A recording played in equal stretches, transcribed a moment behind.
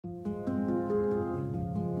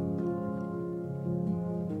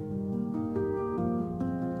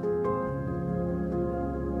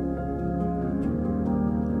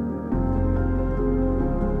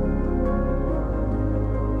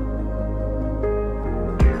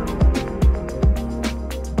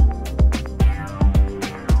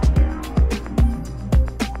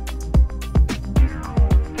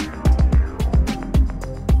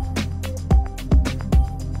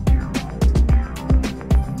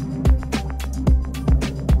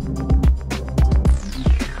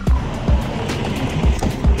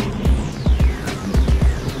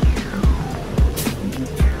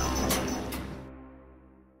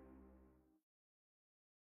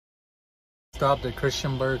stopped at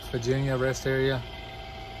Christiansburg, Virginia rest area,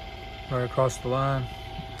 right across the line.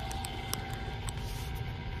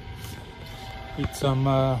 Eat some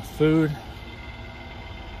food,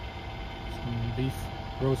 some beef,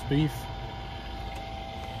 roast beef,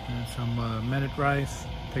 and some minute rice.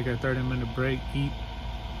 Take a 30-minute break, eat,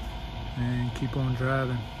 and keep on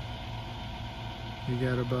driving. We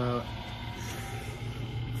got about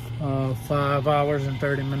 5 hours and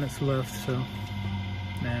 30 minutes left, so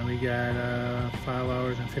and we got 5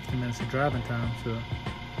 hours and 50 minutes of driving time, so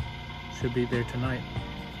should be there tonight,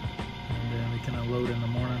 and then we can unload in the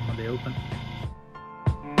morning when they open.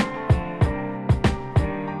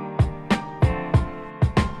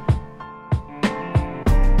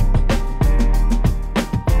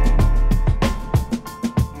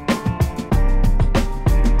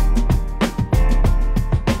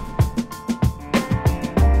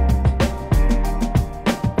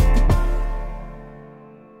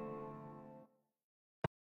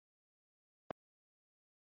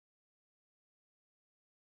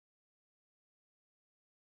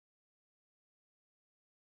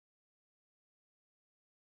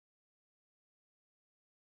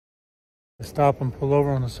 Stop and pull over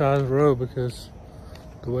on the side of the road because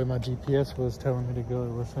the way my GPS was telling me to go,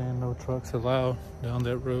 it was saying no trucks allowed down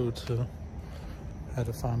that road, so I had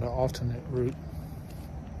to find an alternate route.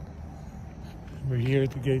 We're here,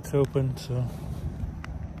 the gate's open, so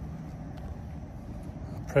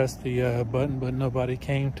I pressed the button, but nobody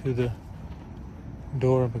came to the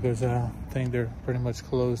door because I think they're pretty much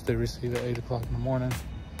closed. They receive at 8 o'clock in the morning.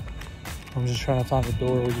 I'm just trying to find a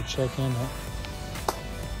door where you check in at.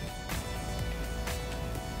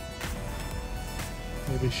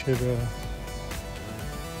 Maybe should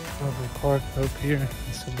probably park up here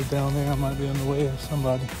instead of down there. I might be in the way of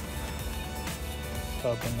somebody.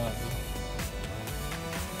 Probably not.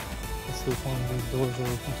 Let's see if one of these doors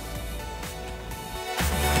are open.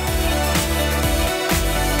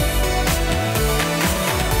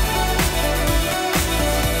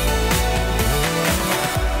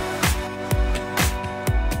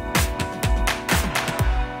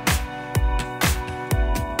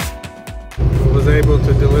 Was able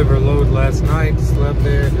to deliver load last night, slept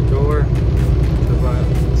there at the door till about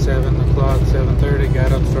 7 o'clock, 7:30,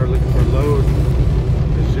 got up, started looking for load.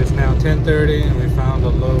 It's just now 10:30 and we found a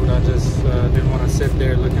load. I just didn't want to sit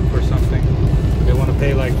there looking for something. They want to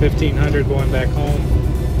pay like $1,500 going back home,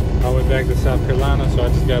 all the way back to South Carolina, so I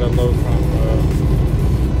just got a load from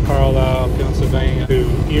Carlisle, Pennsylvania to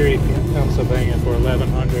Erie, Pennsylvania for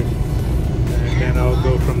 $1,100, and then I'll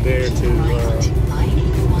go from there to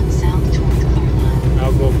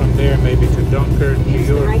I'll go from there maybe to Dunkirk, New York. Use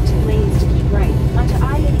the right 2 lanes to keep right onto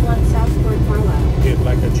I-81 South toward Carlisle. Get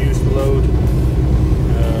like a juice load to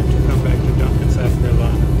come back to Duncan, South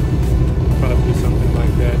Carolina. Probably something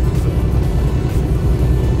like that. So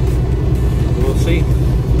we'll see.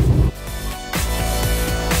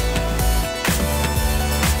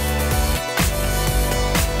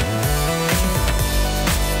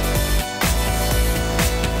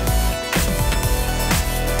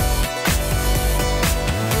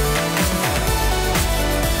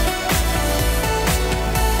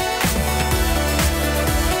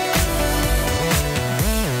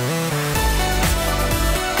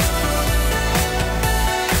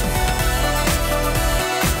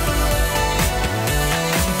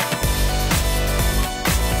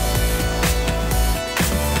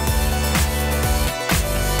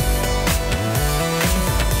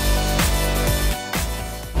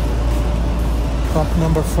 Pump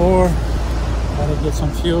number 4, had to get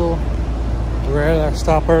some fuel. We were at our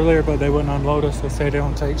stop earlier, but they wouldn't unload us. They say they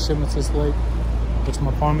don't take shipments this late. It's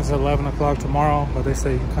my appointment's at 11 o'clock tomorrow, but they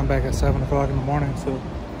say you can come back at 7 o'clock in the morning, so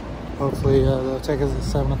hopefully they'll take us at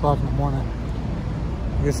 7 o'clock in the morning.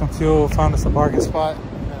 Get some fuel, find us a parking spot,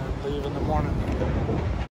 and leave in the morning.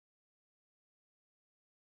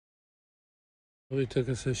 We took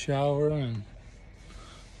us a shower and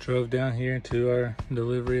drove down here to our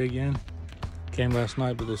delivery again. Came last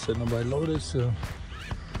night, but they said nobody loaded, so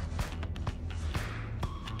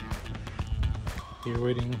here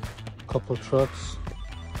waiting a couple trucks.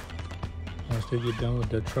 Once they get done with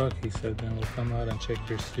the truck, he said then we'll come out and check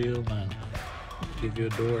your seal and give you a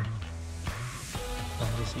door.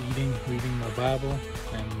 I'm just reading my Bible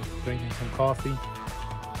and drinking some coffee,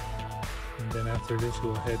 and then after this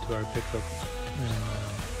we'll head to our pickup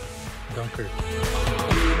in Dunkirk.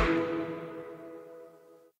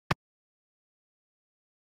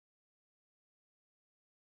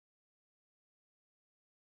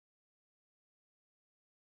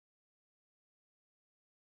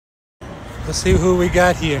 Let's see who we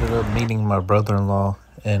got here. Ended up meeting my brother-in-law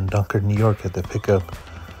in Dunkirk, New York at the pickup.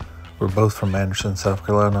 We're both from Anderson, South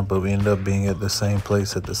Carolina, but we ended up being at the same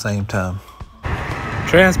place at the same time.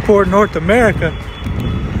 Transport North America.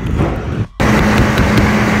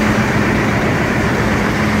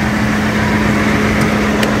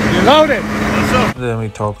 You loaded? What's up? Then we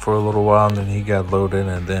talked for a little while, and then he got loaded,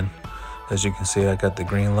 and then, as you can see, I got the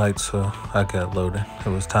green light, so I got loaded. It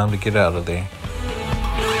was time to get out of there.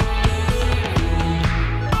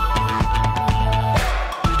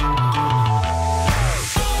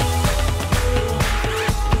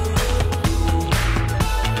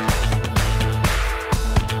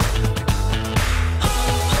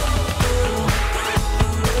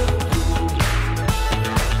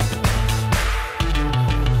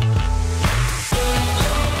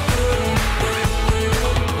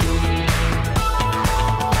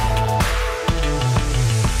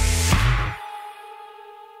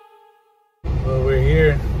 Well, we're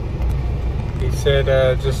here. He said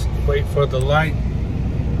just wait for the light.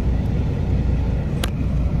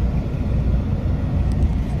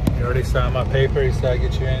 You already signed my paper. He said I'll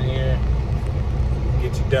get you in here,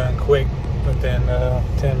 get you done quick within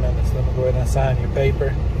 10 minutes. Let me go ahead and sign your paper,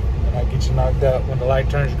 and I'll get you knocked out. When the light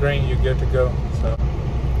turns green, you're good to go. So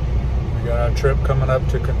we got our trip coming up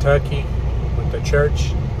to Kentucky with the church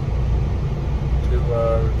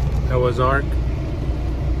to Noah's Ark.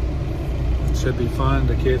 Should be fun.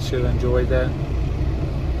 The kids should enjoy that.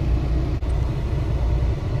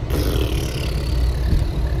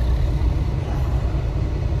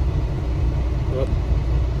 Well,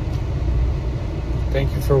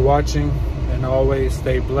 thank you for watching, and always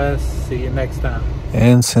stay blessed. See you next time.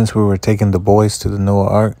 And since we were taking the boys to the Noah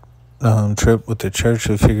Ark trip with the church,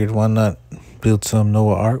 we figured why not build some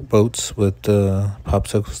Noah Ark boats with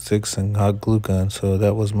popsicle sticks and hot glue guns. So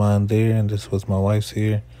that was mine there, and this was my wife's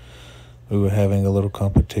here. We were having a little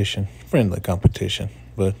competition, friendly competition.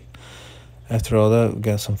 But after all that, we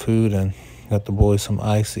got some food and got the boys some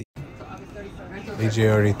icy. AJ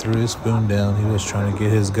already threw his spoon down. He was trying to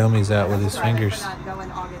get his gummies out with his fingers.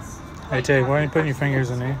 Hey, Jay, why are you putting your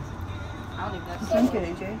fingers in there? Thank you,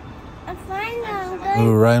 AJ. I'm fine now. We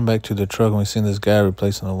were riding back to the truck and we seen this guy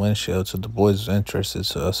replacing the windshield. So the boys were interested.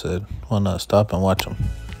 So I said, why not stop and watch him?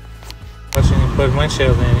 Watching you put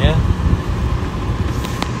windshield in, yeah?